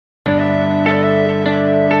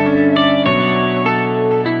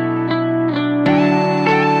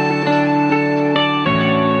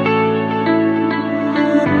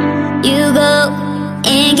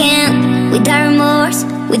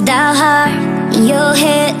without heart. In your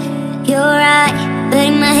head, you're right, but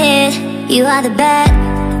in my head, you are the bad.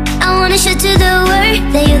 I wanna show to the world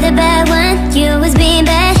that you're the bad one. You always being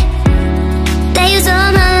bad. That use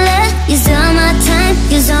all my love, use all my time,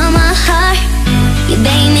 use all my heart. You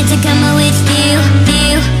beg me to come up with you.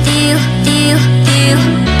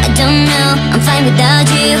 I don't know, I'm fine without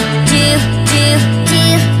you.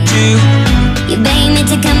 You beg me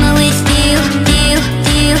to come up with you.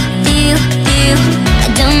 I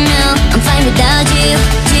don't know, I'm fine without you.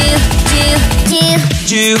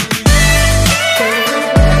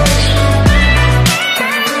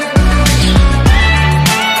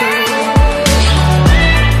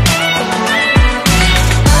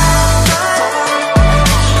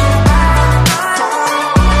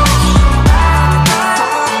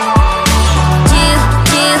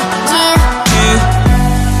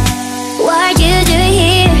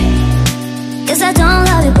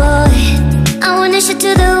 To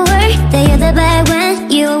the world that you're the bad one.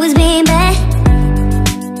 You always being bad.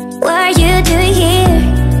 What are you doing here?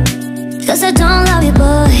 Cause I don't love you,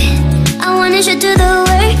 boy. I wanna show to the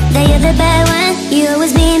world that you're the bad one. You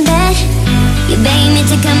always being bad. You beg me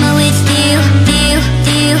to come up with you.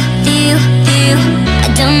 I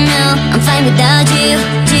don't know, I'm fine without you.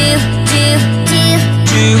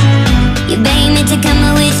 You beg me to come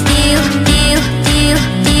up with you.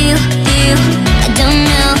 I don't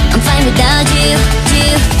know, I'm fine without you.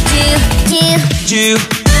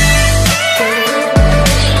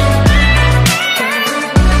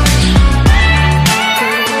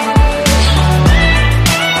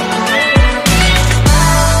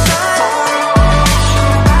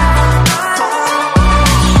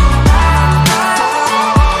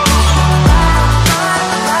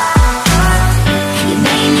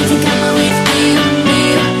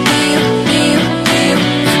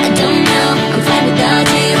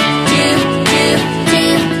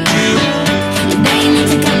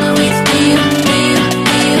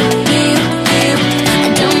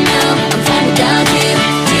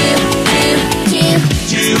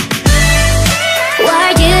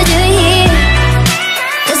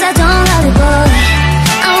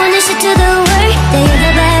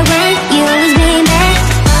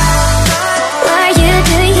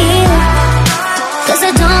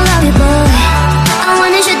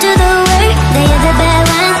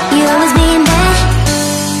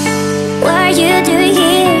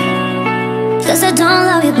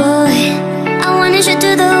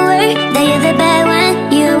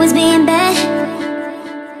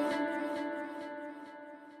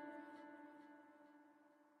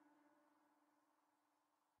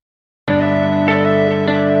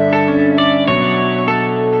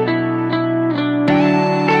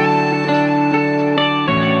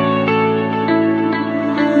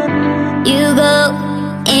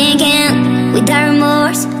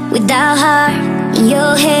 Without heart, in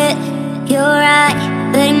your head, you're right,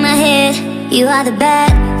 but in my head, you are the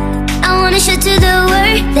bad. I wanna show to the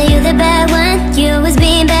world that you're the bad one. You always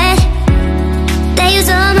being bad. That use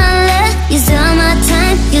all my love, use all my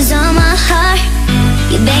time, use all my heart.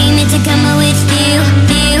 You beg me to come up with you.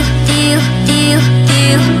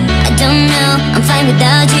 I don't know, I'm fine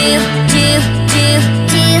without you.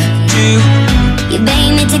 You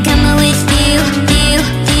beg me to come up with you.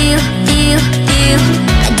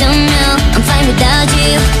 I don't know, I'm fine without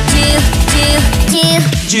you.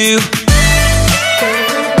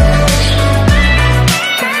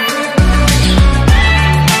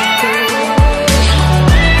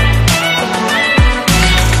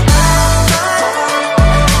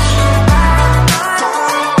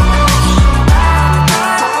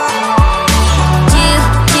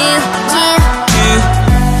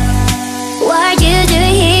 What are you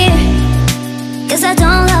doing here? Cause I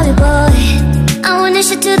don't love you, boy. I wanna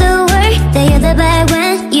show to the world that you're the best.